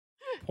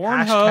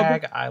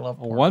Pornhub I love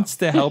Pornhub. wants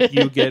to help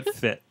you get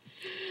fit.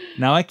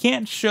 Now, I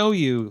can't show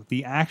you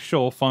the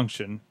actual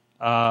function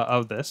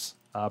of this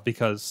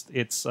because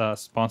it's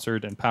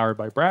sponsored and powered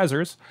by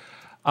Brazzers,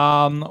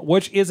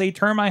 which is a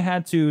term I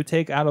had to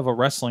take out of a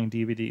wrestling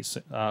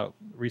DVD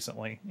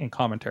recently in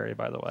commentary,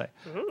 by the way.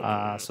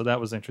 So that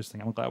was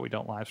interesting. I'm glad we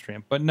don't live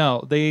stream. But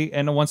no,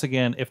 and once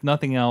again, if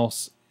nothing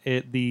else,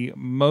 the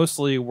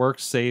mostly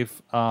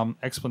work-safe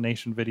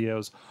explanation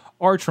videos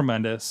are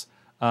tremendous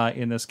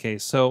in this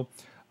case. So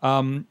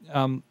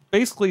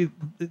basically,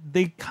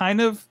 they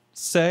kind of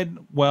said,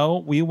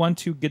 well, we want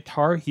to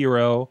Guitar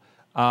Hero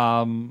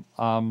porn,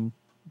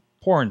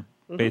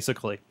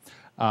 basically.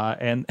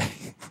 And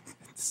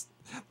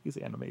these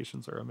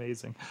animations are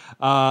amazing.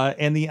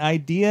 And the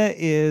idea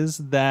is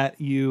that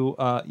you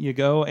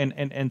go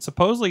and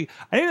supposedly,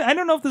 I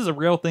don't know if this is a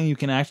real thing you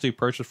can actually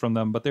purchase from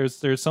them, but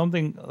there's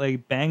something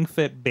like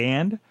Bang.Fit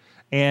band,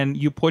 and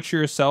you put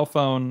your cell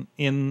phone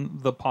in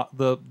the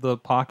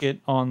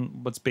pocket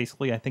on what's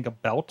basically, I think, a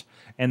belt,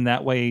 and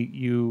that way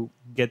you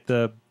get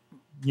the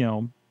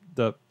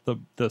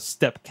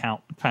step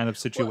count kind of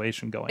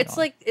situation going it's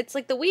on. It's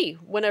like the Wii.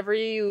 Whenever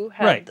you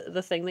had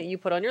the thing that you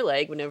put on your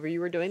leg, whenever you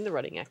were doing the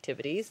running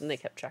activities, and they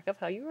kept track of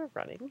how you were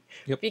running.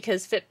 Yep.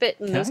 Because Fitbit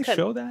and those Can I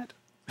show that?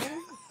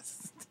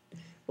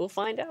 We'll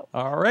find out.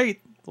 All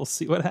right, we'll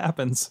see what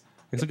happens.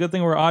 It's a good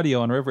thing we're audio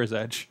on River's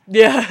Edge.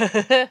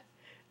 Yeah.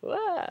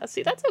 Wow.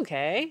 See, that's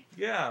okay.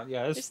 Yeah,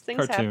 There's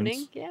things cartoons.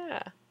 happening.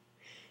 Yeah.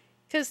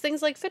 Because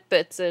things like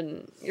Fitbits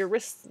and your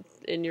wrists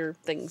and your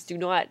things do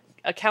not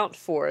account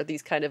for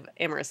these kind of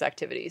amorous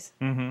activities.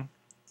 Mm-hmm.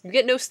 You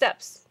get no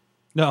steps.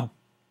 No.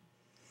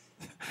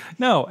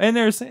 No, and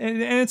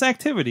it's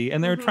activity,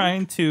 and they're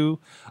trying to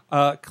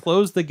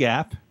close the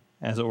gap,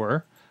 as it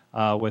were,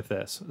 with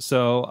this.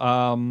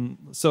 So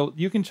so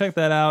you can check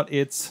that out.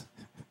 It's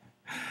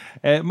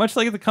much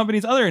like the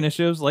company's other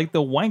initiatives, like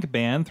the Wank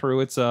Band, through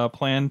its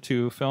plan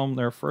to film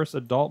their first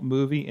adult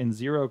movie in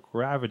zero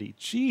gravity.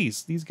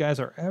 Jeez, these guys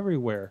are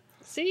everywhere.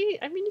 See,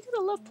 I mean, you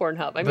gotta love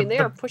Pornhub. I mean, they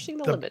are pushing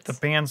the limits. The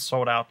band's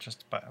sold out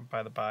just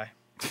by the by.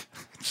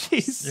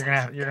 Jeez,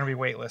 you're gonna be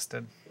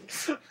waitlisted.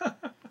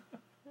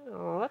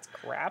 Oh, that's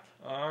crap.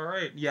 All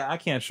right, yeah, I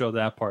can't show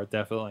that part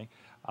definitely.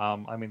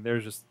 I mean,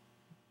 there's just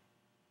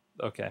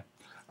okay,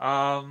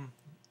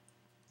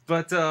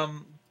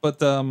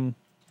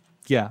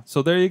 yeah.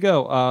 So there you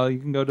go. You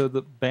can go to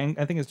the Bang.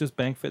 I think it's just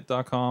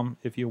Bang.Fit.com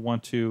if you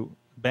want to.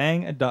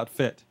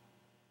 Bang.Fit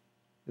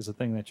is a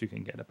thing that you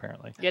can get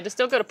apparently. Yeah, just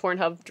don't go to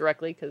Pornhub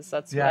directly because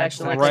that's what I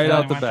actually like. Right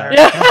out the back.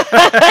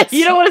 Yeah.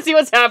 You don't want to see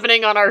what's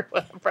happening on our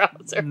web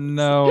browser.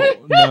 No.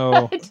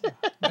 Well,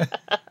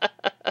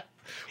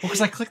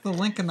 because I clicked the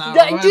link in that.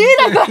 I did.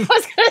 I thought I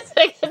was gonna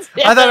say.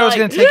 I thought I was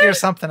gonna take you to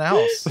something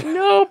else.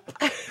 Nope.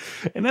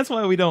 And that's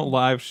why we don't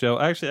live show.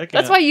 Actually, I can't.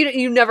 That's why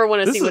you never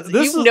want to see what's. You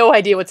is have no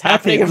idea what's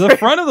happening. The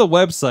front of the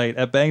website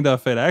at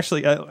Bang.Fit.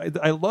 Actually,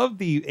 I love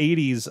the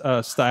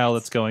 '80s style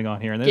that's going on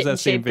here. And there's Get in that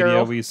same shape, video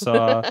girl. we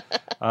saw.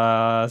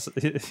 Let's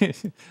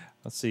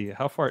see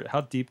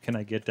how deep can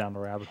I get down the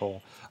rabbit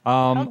hole?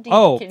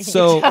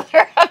 So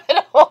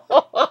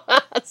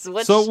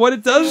what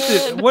it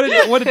does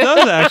what it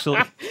does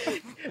actually.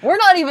 We're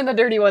not even the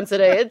dirty ones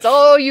today. It's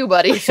all you,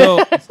 buddy. So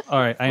all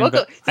right, Is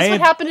this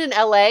what happened in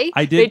LA?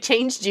 I did. They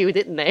changed you,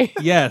 didn't they?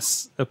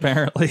 Yes,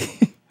 apparently.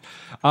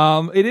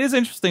 It is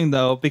interesting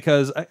though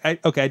because I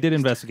did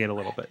investigate a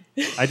little bit.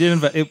 I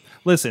did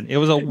listen. It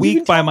was a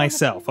week by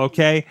myself.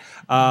 Okay,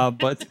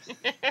 but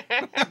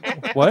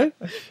what?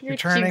 Your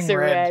turning cheeks are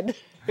red.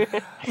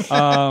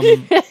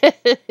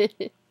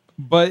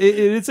 But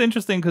it's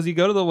interesting because you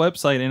go to the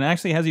website and it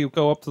actually has you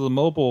go up to the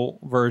mobile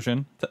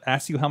version to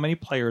ask you how many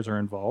players are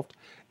involved,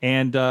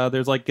 and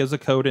there's gives a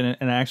code in it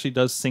and it actually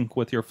does sync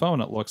with your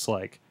phone. It looks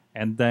like,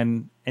 and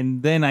then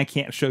I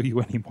can't show you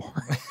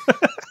anymore.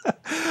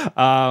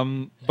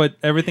 But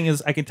everything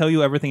is. I can tell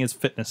you everything is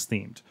fitness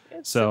themed.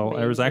 So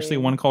there was actually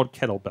one called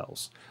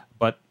kettlebells,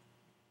 but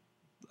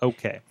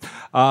okay.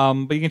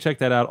 But you can check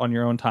that out on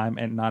your own time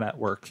and not at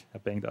work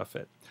at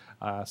Bang.Fit.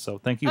 So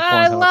thank you, Pornhub.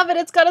 I love it.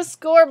 It's got a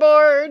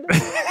scoreboard.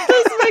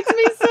 This makes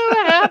me so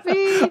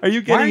happy. Are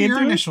you getting Why are into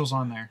your it? initials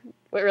on there?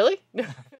 Wait, really?